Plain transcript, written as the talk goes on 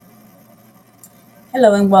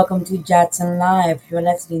Hello and welcome to Jatson Live. You're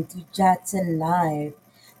listening to Jatson Live.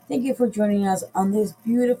 Thank you for joining us on this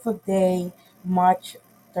beautiful day, March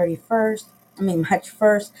 31st. March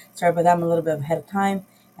 1st. Sorry about that, I'm a little bit ahead of time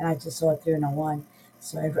and I just saw a 3 and a 1.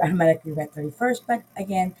 So I automatically read 31st. But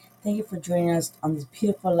again, thank you for joining us on this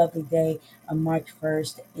beautiful, lovely day on March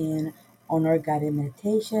 1st in Honor Guided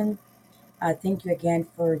Meditation. Thank you again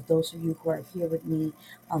for those of you who are here with me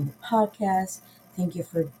on the podcast. Thank you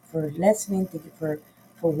for listening. Thank you for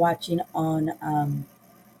watching on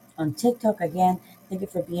TikTok again. Thank you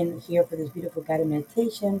for being here for this beautiful guided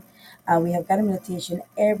meditation. We have guided meditation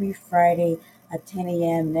every Friday at 10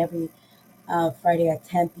 a.m. and every Friday at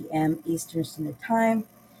 10 p.m. Eastern Standard Time.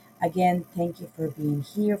 Again, thank you for being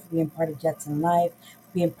here, for being part of Jetson Live,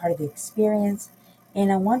 for being part of the experience.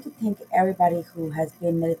 And I want to thank everybody who has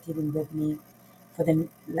been meditating with me for the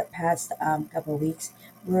past couple of weeks.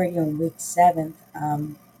 We're already on week seventh,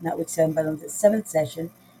 not week seven, but on the seventh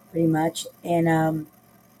session, pretty much. And I'm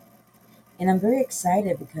very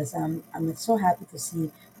excited because I'm so happy to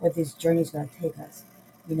see where this journey is going to take us.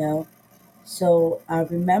 You know, so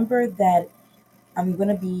remember that I'm going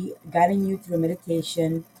to be guiding you through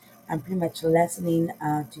meditation. I'm pretty much listening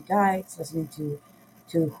to guides, listening to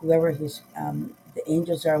whoever the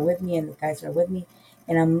angels are with me and the guides are with me.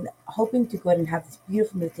 And I'm hoping to go ahead and have this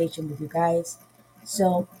beautiful meditation with you guys.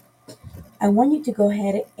 So I want you to go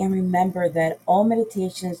ahead and remember that all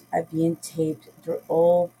meditations are being taped. They're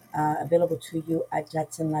all available to you at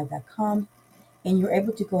jacksonlive.com. And you're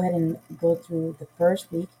able to go ahead and go through the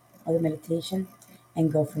first week of the meditation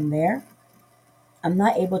and go from there. I'm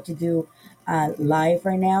not able to do live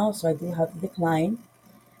right now, so I do have to decline.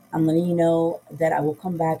 I'm letting you know that I will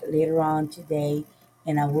come back later on today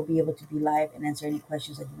and I will be able to be live and answer any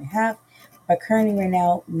questions that you may have. But currently, right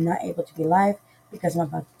now, I'm not able to be live because I'm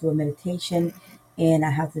about to do a meditation and I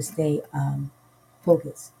have to stay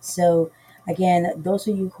focused. So, again, those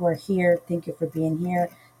of you who are here, thank you for being here.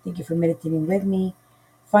 Thank you for meditating with me.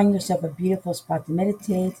 Find yourself a beautiful spot to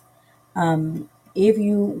meditate. If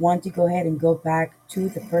you want to go ahead and go back to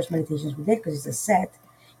the first meditations we did, because it's a set,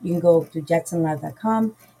 you can go to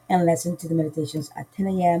jacksonlive.com and listen to the meditations at 10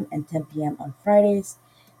 a.m. and 10 p.m. on Fridays.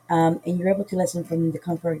 And you're able to listen from the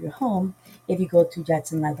comfort of your home if you go to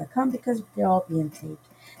jacksonlive.com because they're all being taped.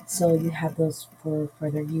 So you have those for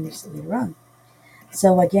further use later on.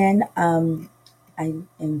 So again, I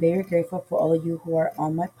am very grateful for all of you who are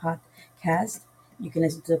on my podcast. You can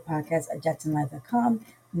listen to the podcast at jacksonlive.com.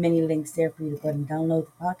 Many links there for you to go ahead and download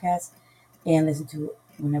the podcast and listen to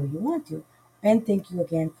whenever you want to. And thank you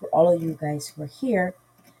again for all of you guys who are here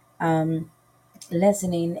um,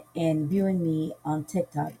 listening and viewing me on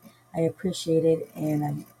TikTok. I appreciate it and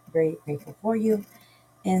I'm very grateful for you.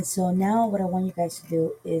 And so now what I want you guys to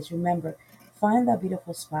do is remember, find that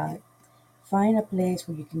beautiful spot. Find a place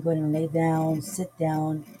where you can go and lay down, sit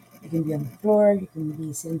down. You can be on the floor, you can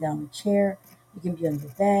be sitting down in a chair, you can be on the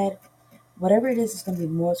bed. Whatever it is going to be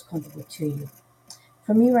most comfortable to you.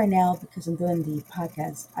 For me right now, because I'm doing the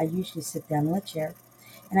podcast, I usually sit down in a chair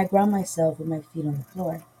and I ground myself with my feet on the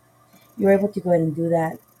floor. You're able to go ahead and do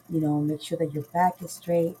that. Make sure that your back is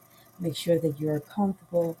straight, make sure that you're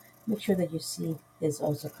comfortable, make sure that your seat is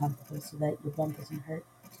also comfortable so that your bum doesn't hurt.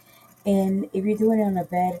 And if you're doing it on a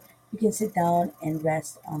bed, you can sit down and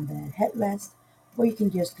rest on the headrest, or you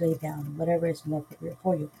can just lay down, whatever is more appropriate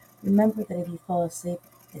for you. Remember that if you fall asleep,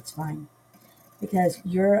 it's fine because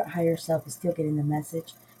your higher self is still getting the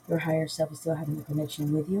message. Your higher self is still having a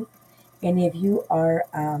connection with you. And if you are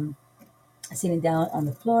sitting down on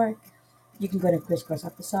the floor, you can go to crisscross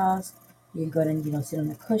applesauce. You can go and sit on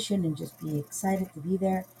a cushion and just be excited to be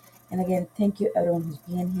there. And again, thank you everyone who's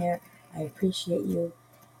being here. I appreciate you.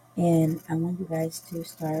 And I want you guys to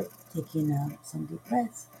start taking some deep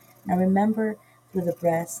breaths. Now remember, through the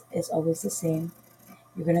breaths is always the same.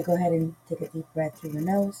 You're going to go ahead and take a deep breath through your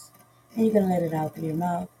nose, and you're going to let it out through your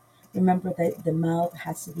mouth. Remember that the mouth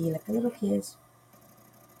has to be like a little kiss,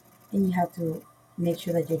 and you have to make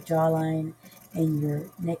sure that your jawline and your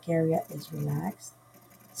neck area is relaxed.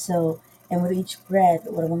 So, and with each breath,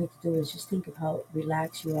 what I want you to do is just think of how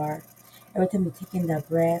relaxed you are. Every time you take in that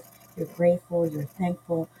breath, you're grateful, you're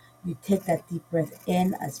thankful. You take that deep breath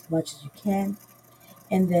in as much as you can.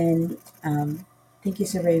 And then, thank you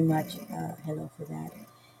so very much. Hello for that.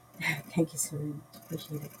 Thank you so very much.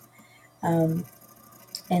 Appreciate it. Um,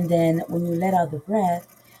 and then when you let out the breath,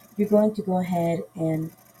 you're going to go ahead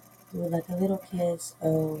and do like a little kiss.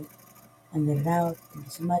 Oh, and let it out. Thank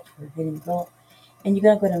you so much for letting go. And you're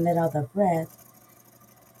going to go ahead and let out the breath.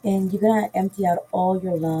 And you're going to empty out all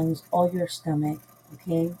your lungs, all your stomach.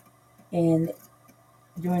 Okay. And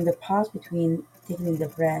during the pause between taking in the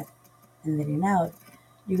breath and letting out,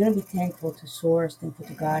 You're gonna be thankful to Source, thankful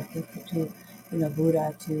to God, thankful to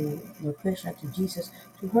Buddha, to Krishna, to Jesus,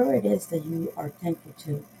 to whoever it is that you are thankful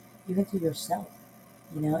to, even to yourself.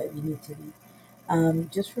 If you need to be.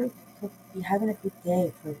 Just for having a good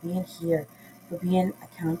day, for being here, for being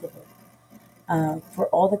accountable, for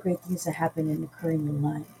all the great things that happen and occur in your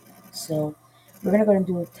life. So we're gonna go and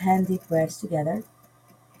do 10 deep breaths together.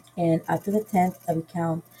 And after the 10th that we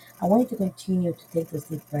count, I want you to continue to take those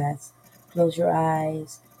deep breaths. Close your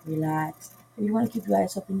eyes, relax. If you want to keep your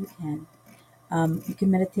eyes open, you can. You can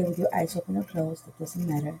meditate with your eyes open or closed, that doesn't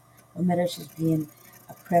matter. What matters is being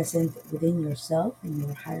present within yourself in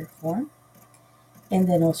your higher form, and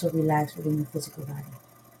then also relax within your physical body.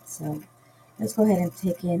 So let's go ahead and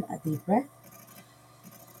take in a deep breath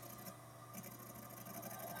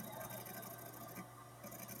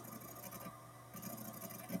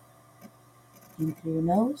in through your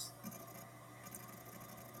nose,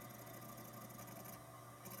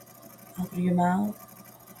 out through your mouth.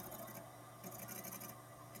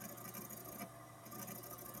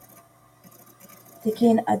 Take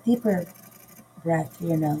in a deeper breath through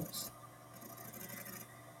your nose.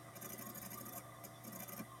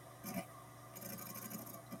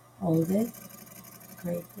 Hold it,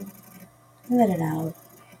 grateful, and let it out.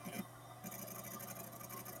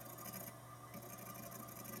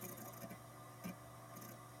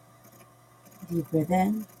 Deep breath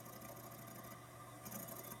in,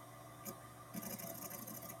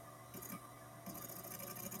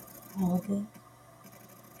 hold it,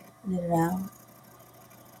 let it out.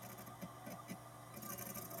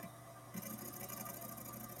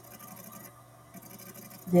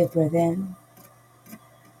 Deep breath in,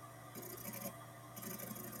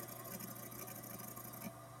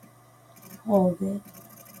 hold it,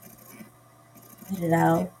 let it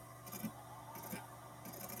out.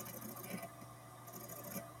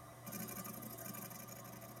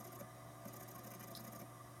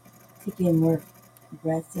 Take in more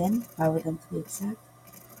breaths in, 5 of them to be exact.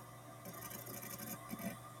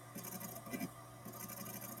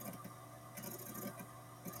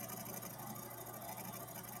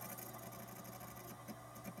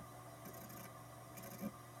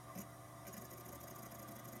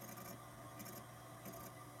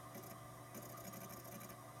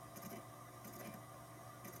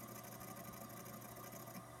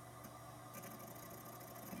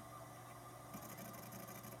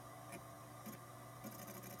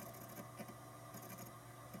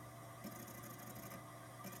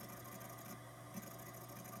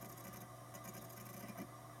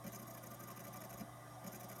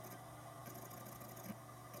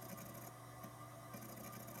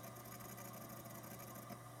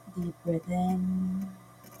 Deep breath in,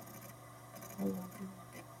 hold it,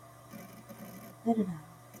 let it out.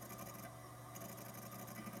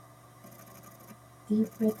 Deep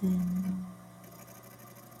breath in,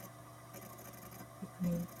 be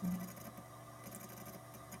grateful,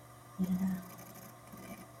 let it out.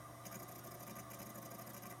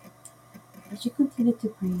 As you continue to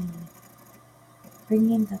breathe,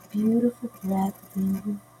 bring in that beautiful breath within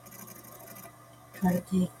you. Try to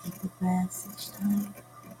take deeper breaths each time.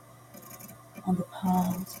 On the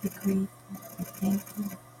pause, be grateful, be thankful.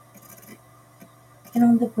 And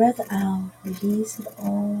on the breath out, release it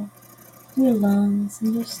all to your lungs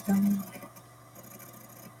and your stomach.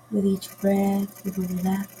 With each breath, you will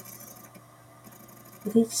relax.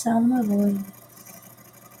 With each sound of my voice,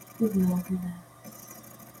 you will relax.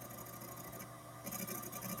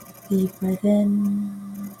 Deep breath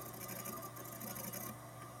in,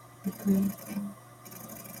 be grateful.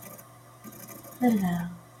 Let it out.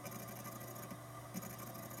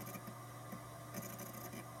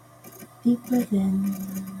 Deep breath in,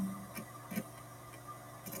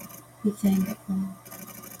 be thankful.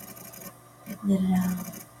 Let it out.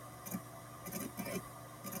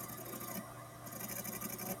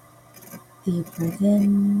 Deep breath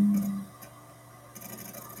in,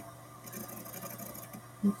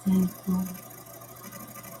 be thankful.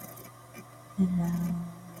 Let it out.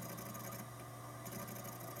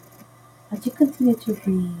 As you continue to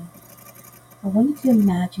breathe, I want you to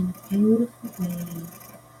imagine a beautiful wave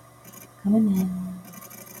coming in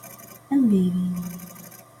and leaving.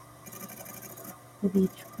 With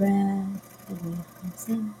each breath, the wave comes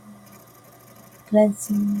in,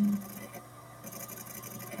 cleansing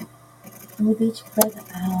you. And with each breath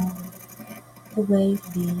out, the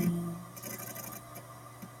wave leaves,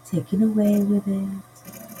 taking away with it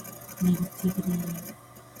negativity,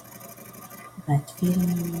 bad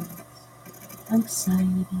feelings,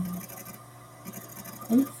 anxiety,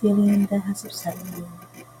 any feeling that has upset you,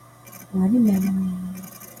 or any memory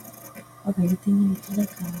of anything you need to let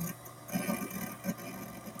go.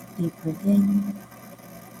 Deep breath in.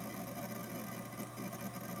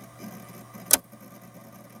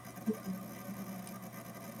 Deep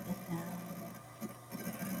breath out.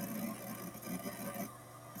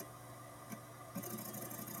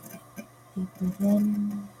 Deep breath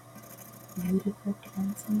in. Beautiful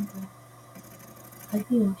cleansing breath like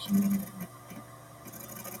the ocean.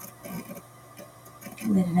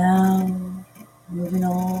 Let it out. Moving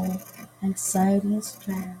all anxiety and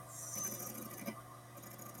stress.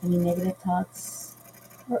 Any negative thoughts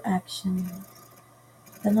or actions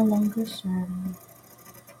that no longer serve you.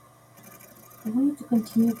 I want you to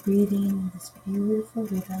continue breathing in this beautiful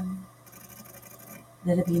rhythm.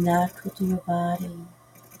 Let it be natural to your body.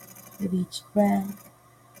 With each breath,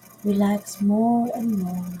 relax more and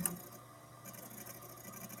more.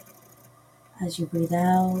 As you breathe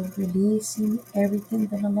out, releasing everything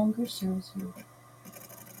that no longer serves you.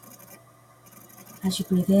 As you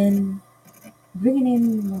breathe in, bringing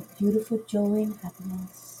in more beautiful joy and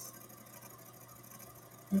happiness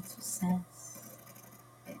and success.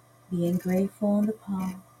 Being grateful on the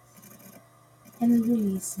pause and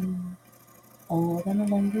releasing all that no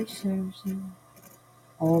longer serves you.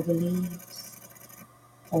 All beliefs,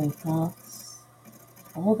 all thoughts,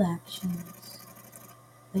 all the actions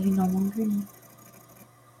that you no longer need.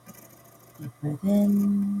 Deep breath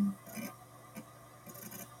in,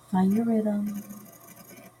 find your rhythm,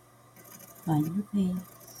 find your pace.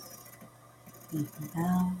 Deep breath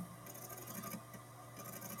out.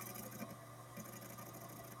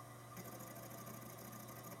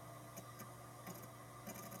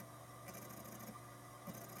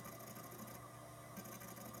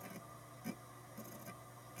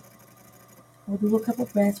 We'll do a couple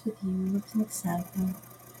breaths with you as an example.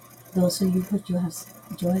 Those of you who just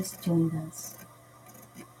joined us,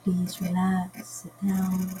 please relax, sit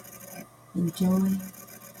down, enjoy,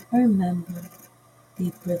 and remember,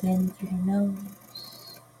 deep breath in through your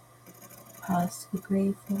nose, pause to be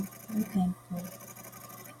grateful and thankful,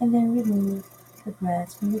 and then remove the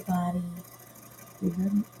breath from your body through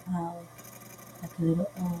your mouth like a little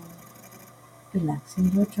O, relaxing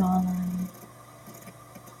your jawline,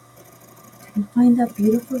 and find that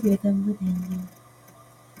beautiful rhythm within you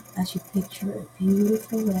as you picture a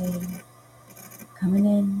beautiful wave coming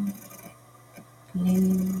in,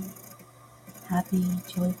 clean, happy,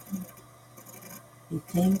 joyful, be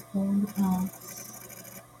thankful in the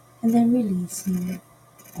pause, and then releasing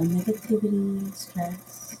all negativity,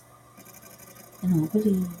 stress, and all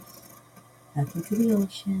beliefs back into the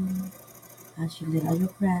ocean as you let out your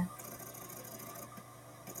breath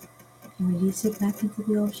and release it back into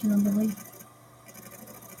the ocean on the way.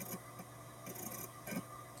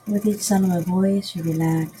 With each sound of my voice, you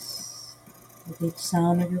relax. With each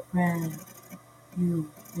sound of your breath, you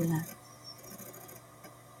relax.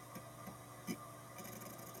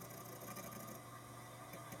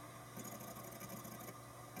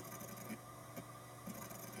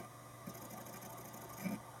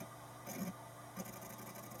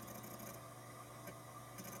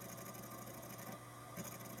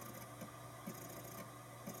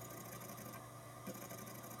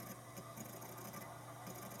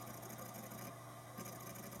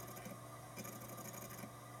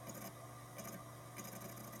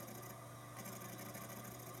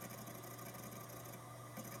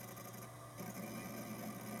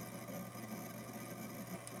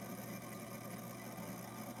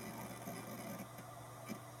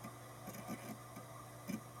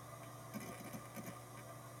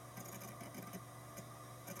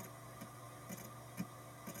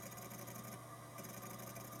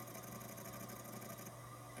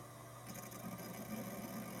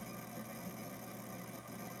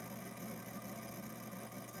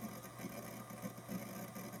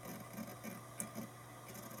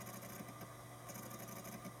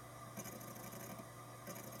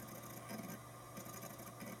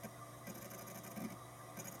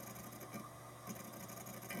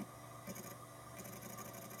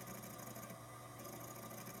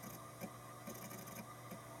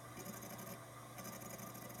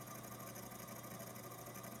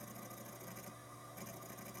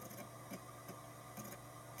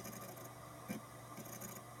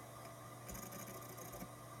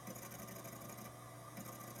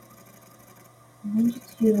 I want you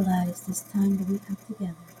to utilize this time that we have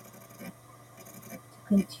together to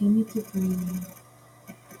continue to breathe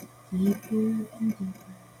deeper and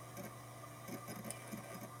deeper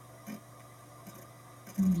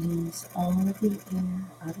and release all of the air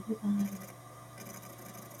out of your body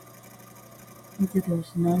into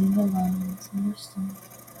those numbing your lungs and your stomach.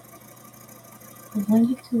 I want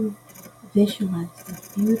you to visualize that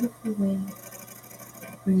beautiful wave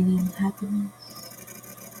bringing in happiness,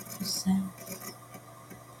 to sense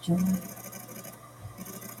joy.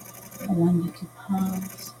 I want you to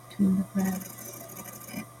pause between the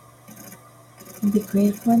breaths and be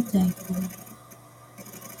grateful and thankful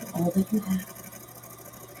for all that you have,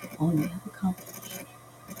 all you have accomplished,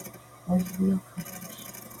 all you will accomplish.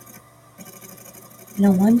 And I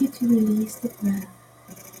want you to release the breath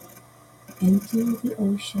into the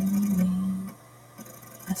ocean wave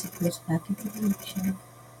as it goes back into the ocean,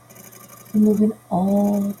 removing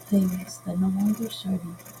all things that no longer serve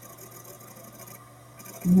you,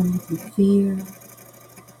 removing fear,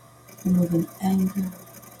 removing anger,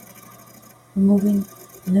 removing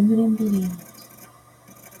limiting beliefs,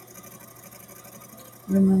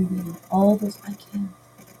 removing all those I can't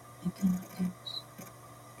and cannot do.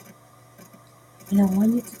 And I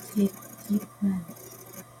want you to take deep breaths,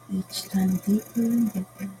 each time deeper and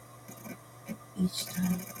deeper, each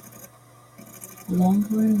time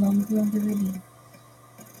longer and longer on the release.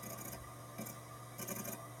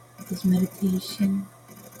 This meditation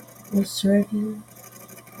will serve you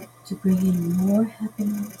to bring in more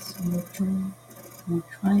happiness, more joy, more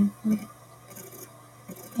triumph,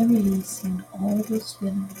 and releasing all those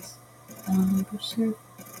feelings that no longer serve,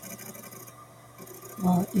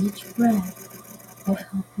 while each breath will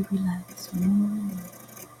help you relax more and more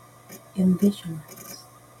and visualize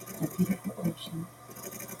the beautiful ocean.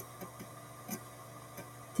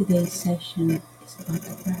 Today's session is about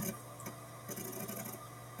the breath.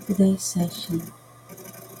 Today's session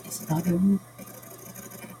is about your movement.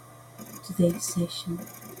 Today's session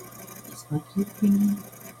is about you bringing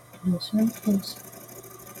closer and closer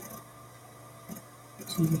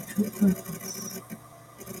to your true purpose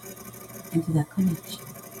and to that connection,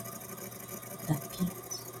 that peace.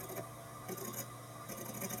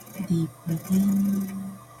 Deep breath in,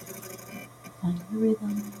 find your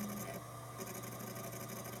rhythm,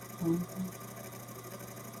 hold it,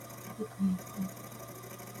 be grateful,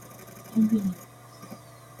 and release.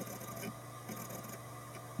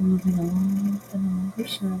 Moving along that no longer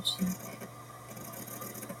serves you.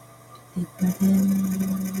 Deep breath in,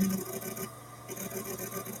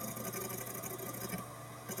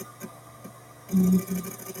 hold it,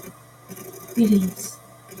 release.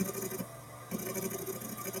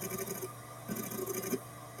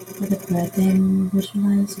 With a breath in,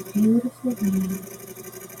 visualize a beautiful wave,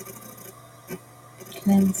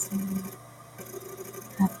 cleansing,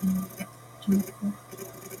 happy, joyful.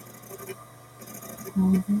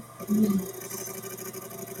 Hold it, release.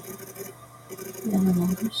 It no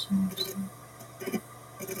longer serves you.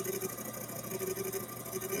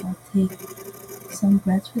 I'll take some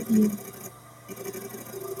breaths with you.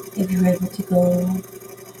 If you're able to go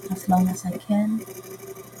as long as I can,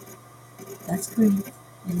 that's great.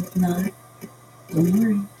 And if not, don't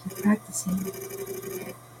worry, keep practicing.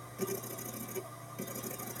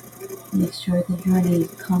 Make sure that you're in a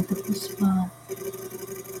comfortable spot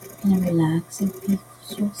in a relaxing,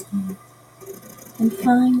 peaceful state. And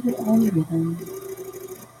find your own rhythm.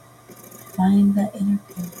 Find that inner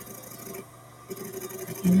peace,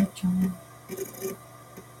 that inner joy.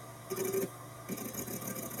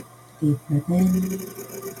 Deep breath in,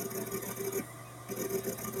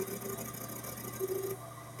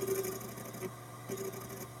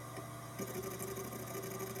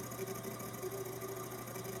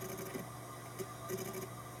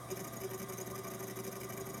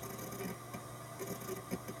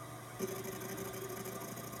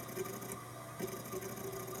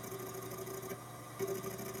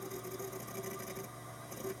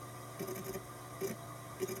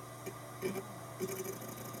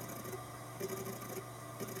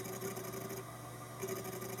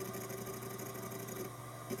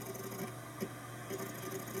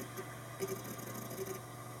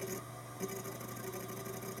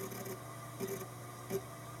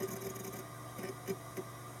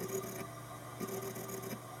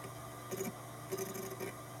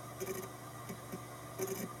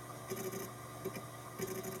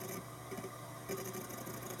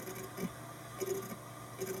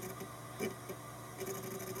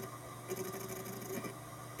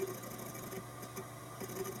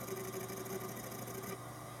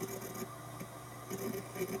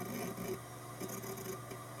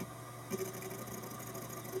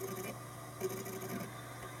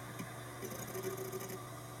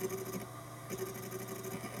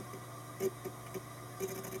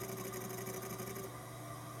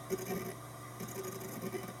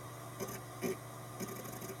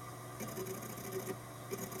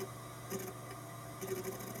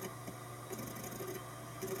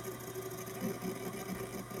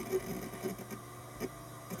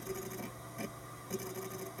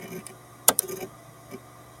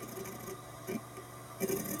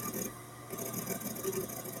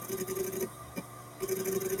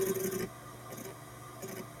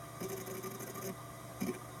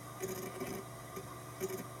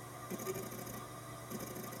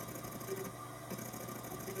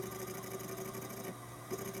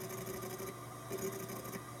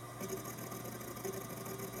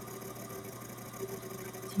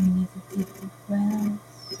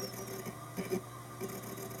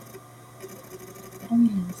 and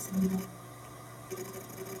release them all.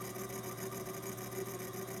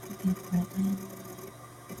 Deep breath in,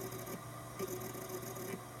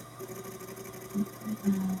 deep breath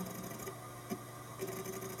out.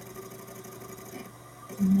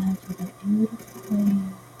 Imagine that beautiful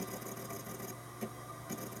wave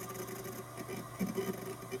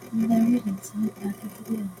and then releasing it back into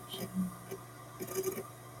the ocean.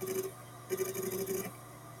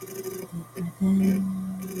 Deep breath in,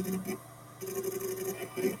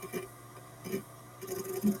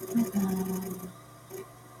 deep breath out.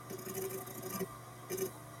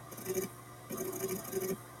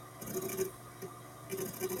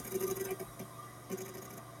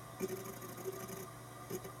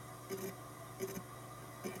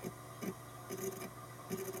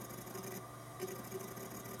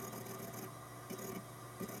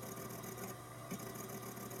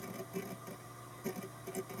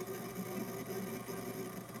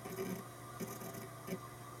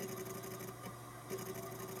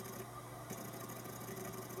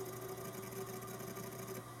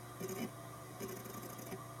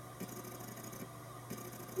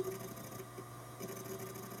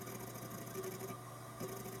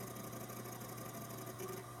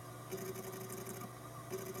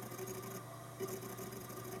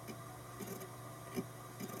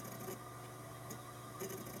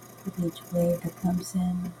 With each wave that comes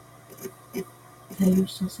in, tell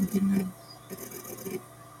yourself something nice,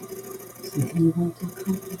 something you want to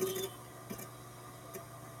accomplish,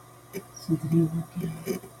 something you're working on.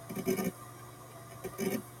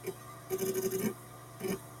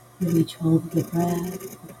 With each hold of the breath, be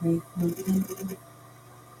grateful and thankful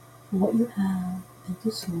for what you have and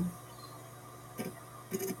to source.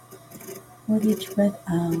 With each breath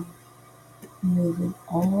out, moving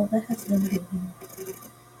all that has limited you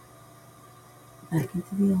back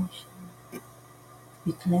into the ocean, to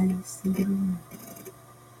be cleansed and be renewed.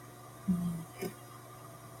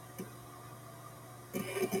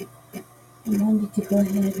 I want you to go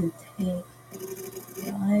ahead and take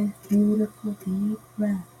 5 beautiful deep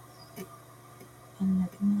breaths and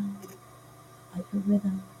let them out at your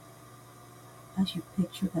rhythm as you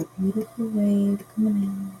picture that beautiful wave coming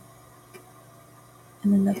in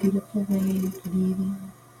and then that beautiful wave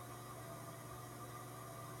leaving.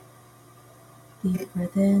 Deep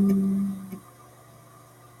breath in,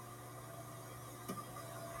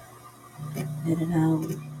 let it out.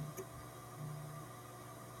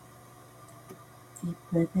 Deep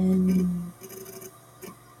breath in,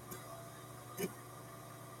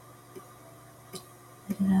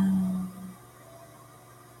 let it out.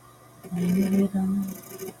 Find your rhythm.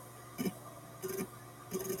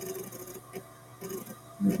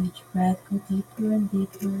 With each breath, go deeper and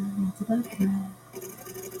deeper into that breath,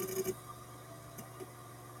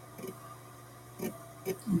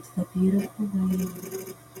 into the beautiful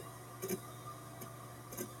wave.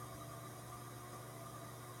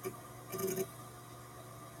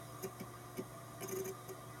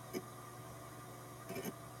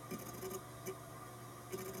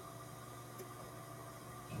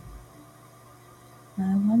 Now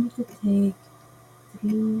I want you to take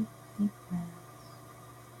 3 deep breaths,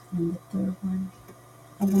 and the third one,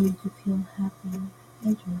 I want you to feel happy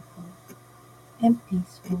and joyful and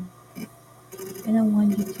peaceful, and I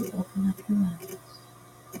want you to open up your eyes.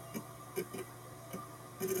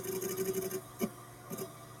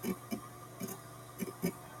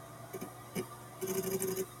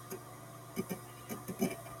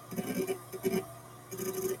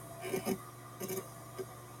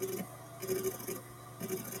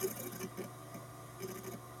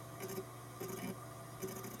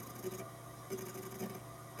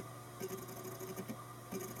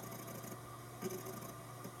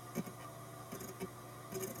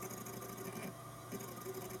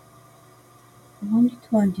 I want you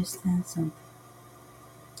to understand something.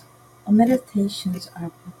 Our meditations are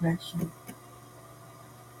progression.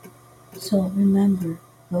 So remember,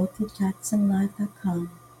 go to jacksonlive.com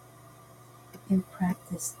and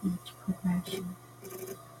practice each progression.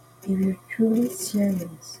 If you're truly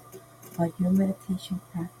serious about your meditation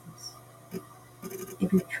practice,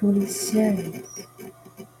 if you're truly serious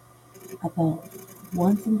about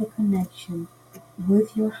wanting the connection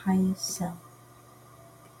with your highest self,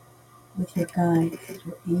 with your guides,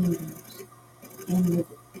 your angels, and with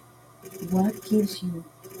what gives you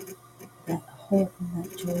that hope and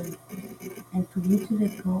that joy, and for you to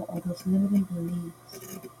let go of those limiting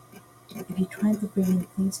beliefs. If you're trying to bring in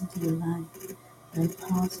things into your life that are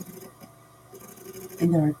positive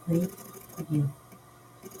and that are great for you,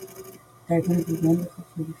 that are going to be wonderful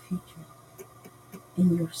for your future,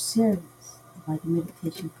 and you're serious about your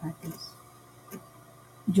meditation practice,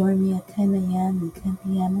 Join me at 10 a.m. and 10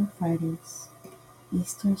 p.m. on Fridays,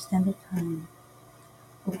 Eastern Standard Time,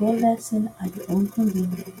 or go lesson at your own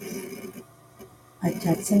convenience at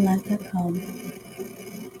jacksonlife.com.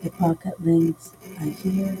 The pocket links are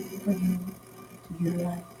here for you to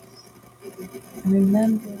utilize. And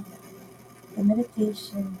remember, the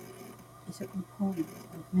meditation is a component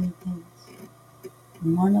of many things.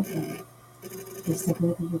 And one of them is the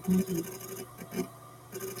way that you're breathing.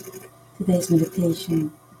 Today's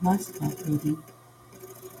meditation was about breathing.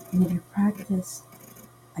 And if you practice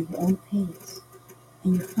at your own pace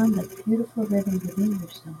and you find that beautiful rhythm within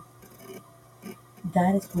yourself,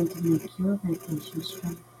 that is going to make your meditation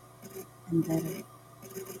stronger and better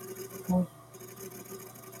for you.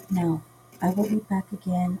 Now, I will be back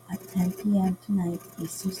again at 10 p.m. tonight,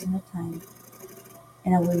 Eastern Standard Time,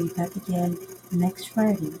 and I will be back again next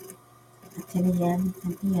Friday at 10 a.m.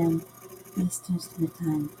 and 10 p.m. Eastern Standard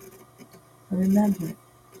Time. But remember,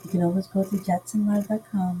 you can always go to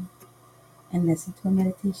jacksonlive.com and listen to our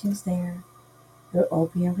meditations there. They're all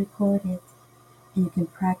being recorded, and you can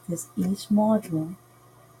practice each module.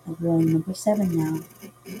 And we're on number 7 now.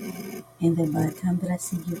 And then by the time that I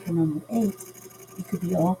see you for number 8, you could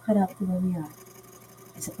be all caught up to where we are.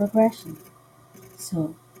 It's a progression.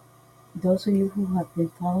 So, those of you who have been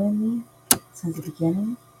following me since the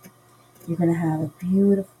beginning, you're going to have a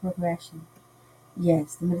beautiful progression.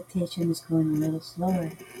 Yes, the meditation is going a little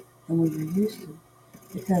slower than what you're used to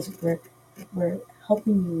because we're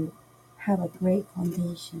helping you have a great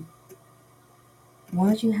foundation.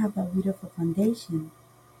 Once you have a beautiful foundation,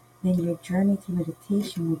 then your journey through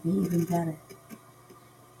meditation will be even better.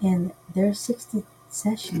 And there are 60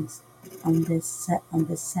 sessions on this set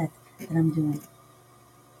that I'm doing.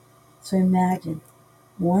 So imagine,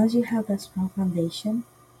 once you have that strong foundation,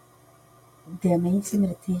 the amazing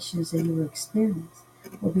meditations that you will experience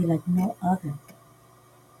will be like no other.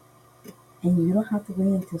 And you don't have to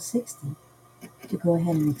wait until 60 to go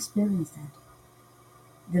ahead and experience that.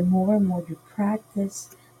 The more and more you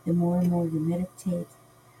practice, the more and more you meditate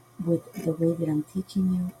with the way that I'm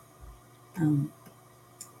teaching you. Um,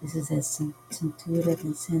 this is a intuitive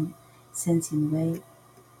and sensing way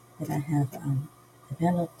that I have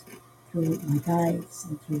developed through my guides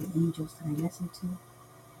and through the angels that I listen to.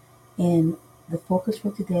 And the focus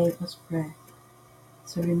for today was breath.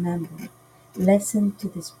 So remember, listen to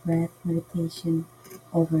this breath meditation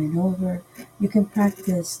over and over. You can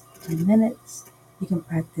practice 10 minutes, you can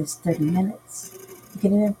practice 30 minutes, you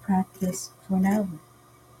can even practice for an hour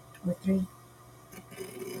or 3.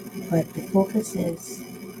 But the focus is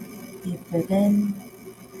deep breath in,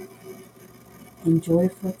 and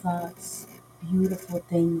joyful thoughts, beautiful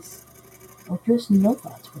things, or just no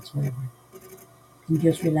thoughts whatsoever. You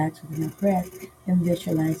can just relax with your breath and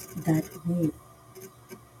visualize that wave.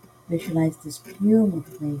 Visualize this plume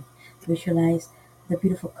of the wave. Visualize the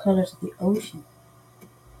beautiful colors of the ocean.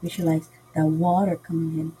 Visualize that water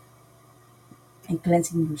coming in and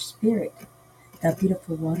cleansing your spirit. That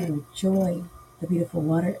beautiful water of joy. The beautiful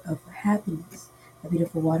water of happiness. The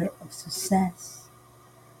beautiful water of success.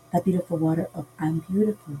 That beautiful water of I'm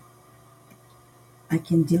beautiful. I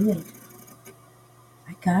can do it.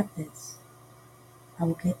 I got this. I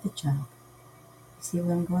will get the job. You see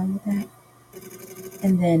where I'm going with that?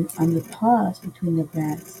 And then on the pause between the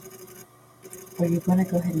breaths, what you're going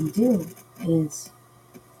to go ahead and do is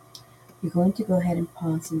you're going to go ahead and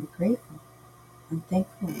pause and be grateful. I'm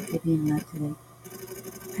thankful for being alive today.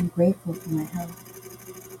 I'm grateful for my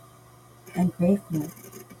health. I'm grateful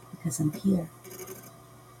because I'm here.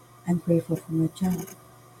 I'm grateful for my job.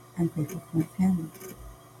 I'm grateful for my family.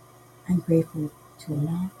 I'm grateful to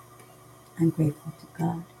Allah. I'm grateful to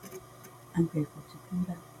God. I'm grateful to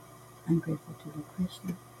Buddha. I'm grateful to Lord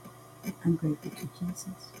Krishna. I'm grateful to Jesus.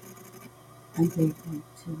 I'm grateful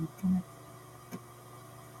to Muhammad.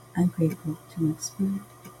 I'm grateful to my spirit.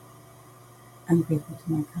 I'm grateful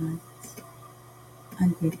to my guides.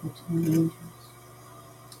 I'm grateful to my angels.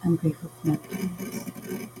 I'm grateful for my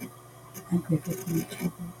parents. I'm grateful for my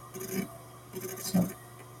children. So,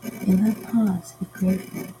 in that pause, be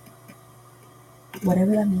grateful,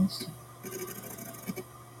 whatever that means to you.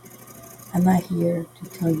 I'm not here to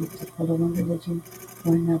tell you to follow one religion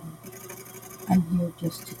or another. I'm here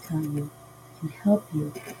just to tell you and help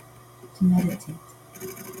you to meditate.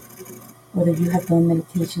 Whether you have done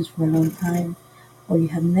meditations for a long time or you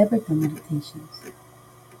have never done meditations,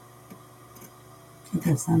 it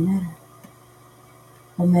does not matter.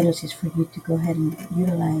 What matters is for you to go ahead and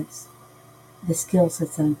utilize the skill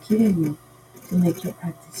sets that I'm giving you to make your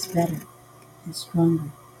practice better and stronger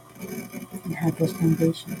and have those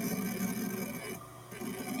foundations.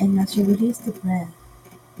 And as you release the breath,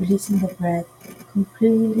 releasing the breath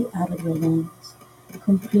completely out of your lungs,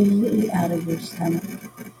 completely out of your stomach,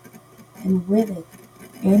 and with it,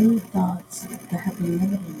 any thoughts that have been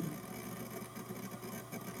limiting you.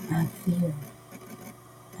 I fear,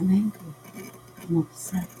 I'm angry, I'm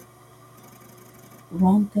upset.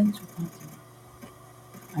 Wrong things were done to me.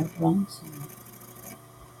 I've wronged someone.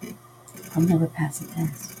 I'll never pass a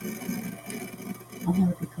test. I'll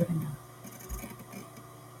never be good enough.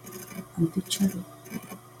 I'm too chubby.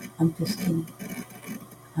 I'm too skinny.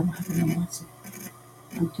 I don't have enough muscle.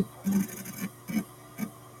 I'm too poor.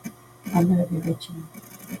 I'll never be rich enough.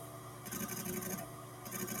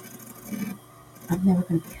 I'm never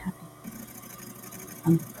going to be happy.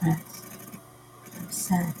 I'm depressed. I'm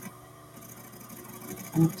sad.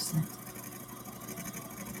 I'm upset.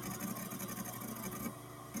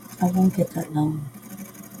 I won't get that loan.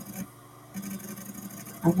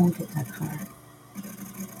 I won't get that car.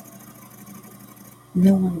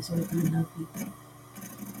 No one is ever going to love me.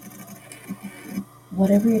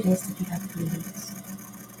 Whatever it is that you have to release,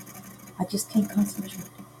 I just can't concentrate.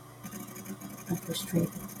 I'm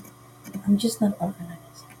frustrated. I'm just not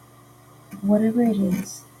organized. Whatever it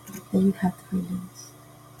is that you have to release,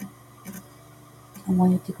 I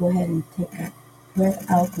want you to go ahead and take that breath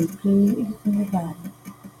out completely from your body.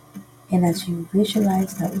 And as you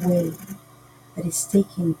visualize that wave that is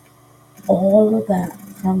taking all of that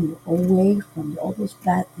from you, away from you, all those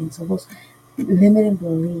bad things, all those limiting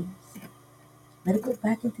beliefs, let it go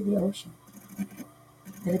back into the ocean.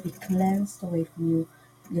 Let it be cleansed away from you.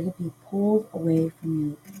 Let it be pulled away from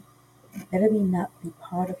you. Let it be not be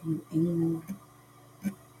part of you anymore.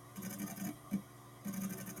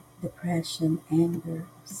 Depression, anger,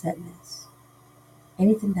 upsetness,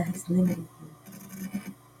 anything that has limited you,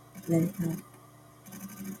 let it go.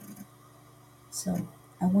 So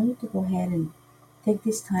I want you to go ahead and take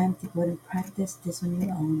this time to go and practice this on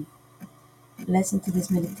your own. Listen to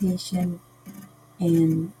this meditation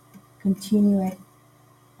and continue it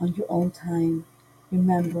on your own time.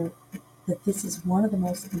 Remember that this is one of the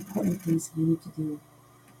most important things that you need to do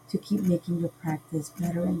to keep making your practice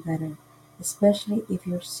better and better, especially if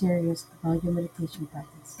you're serious about your meditation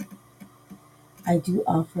practice. I do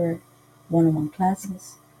offer one-on-one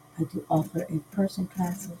classes. I do offer in-person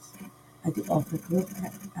classes. I do offer group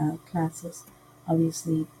classes.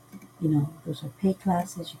 Obviously, those are paid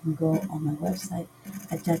classes. You can go on my website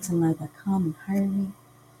at jacksonlive.com and hire me.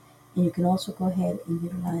 And you can also go ahead and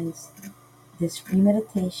utilize this free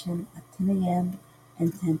meditation at 10 a.m.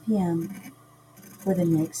 and 10 p.m. for the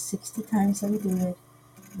next 60 times that we do it.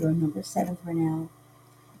 We're on number 7 for now.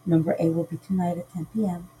 Number 8 will be tonight at 10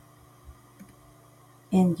 p.m.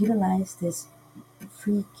 And utilize this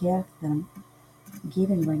free gift that I'm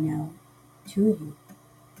giving right now to you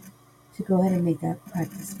to go ahead and make that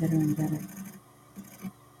practice better and better.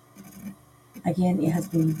 Again, it has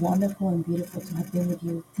been wonderful and beautiful to have been with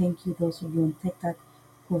you. Thank you, those of you on TikTok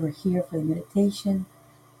who were here for the meditation.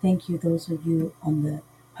 Thank you, those of you on the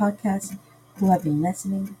podcast who have been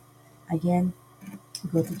listening. Again,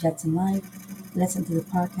 go to Jetson Live, listen to the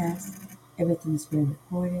podcast. Everything is being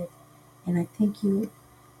recorded. And I thank you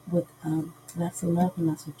with lots of love and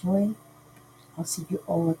lots of joy. I'll see you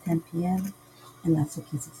all at 10 p.m. and lots of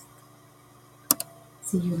kisses.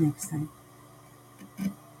 See you next time.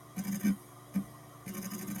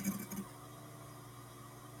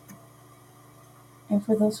 And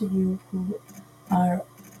for those of you who are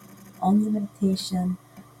on the meditation,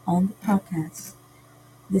 on the podcast,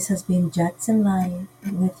 this has been Jackson Live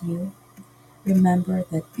with you. Remember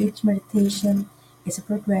that each meditation is a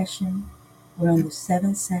progression. We're on the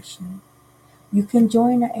 7th session. You can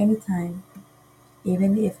join at any time.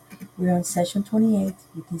 Even if we're on session 28,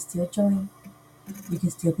 you can still join. You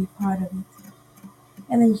can still be part of it.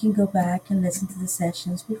 And then you can go back and listen to the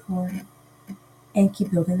sessions before and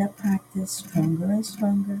keep building that practice stronger and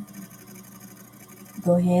stronger.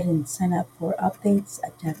 Go ahead and sign up for updates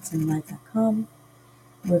at jacksonlive.com.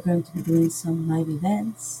 We're going to be doing some live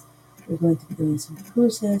events. We're going to be doing some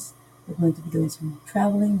cruises. We're going to be doing some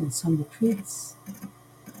traveling and some retreats.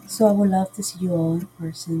 So I would love to see you all in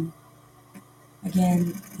person.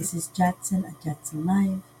 Again, this is Jackson at Jackson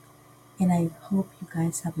Live. And I hope you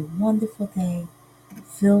guys have a wonderful day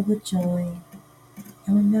filled with joy.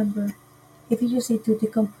 And remember, if you just need to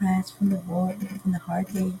decompress from the work, from the hard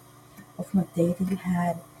day, or from a day that you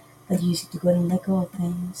had that you used to go and let go of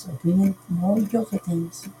things or bring in more joyful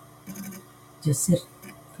things, just sit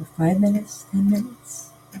for 5 minutes, 10 minutes,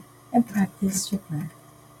 and practice your breath.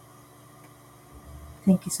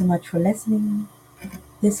 Thank you so much for listening.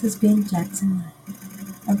 This has been Jackson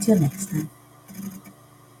Live. Until next time.